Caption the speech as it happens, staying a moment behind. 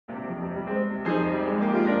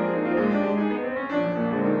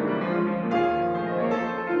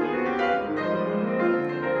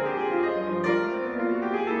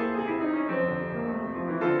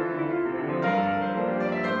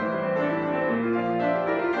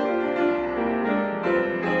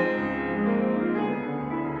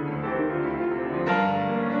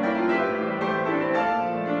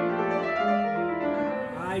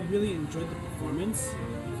performance,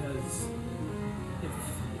 because if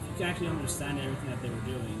you can actually understand everything that they were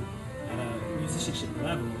doing at a musicianship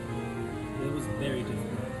level, it was very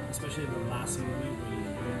difficult, especially the last movement where you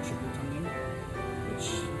hear triple tonguing, which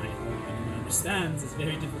I hope anyone understands is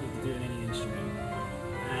very difficult to do in any instrument.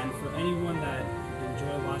 And for anyone that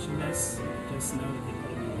enjoy watching this, just know that they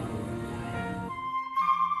put in a lot of work.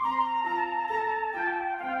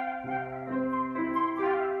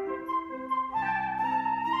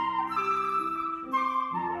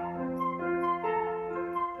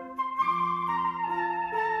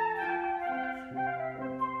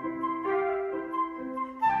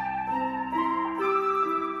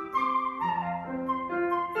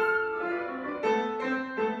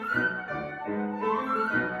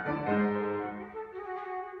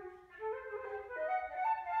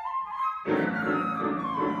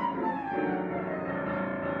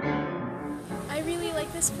 I really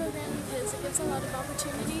like this program because it gives a lot of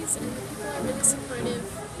opportunities and the people are really supportive,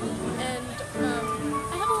 and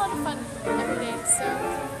I have a lot of fun every day, so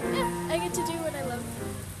yeah, I get to do what I love.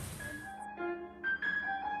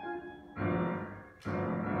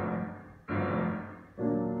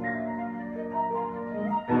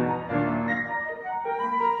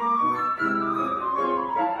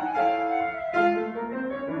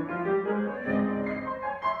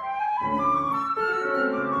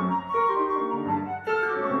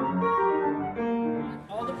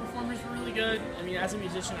 All the performers were really good. I mean, as a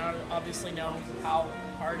musician, I obviously know how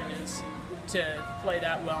hard it is to play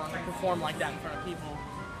that well and to perform like that in front of people.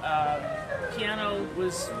 Piano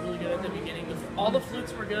was really good at the beginning. All the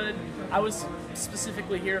flutes were good. I was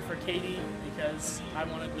specifically here for Katie because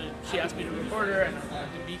she asked me to record her and I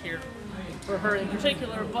wanted to be here for her in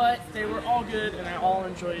particular, but they were all good and I all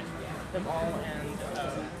enjoyed them all, and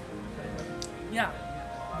yeah,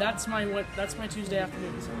 that's my Tuesday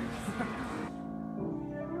afternoon.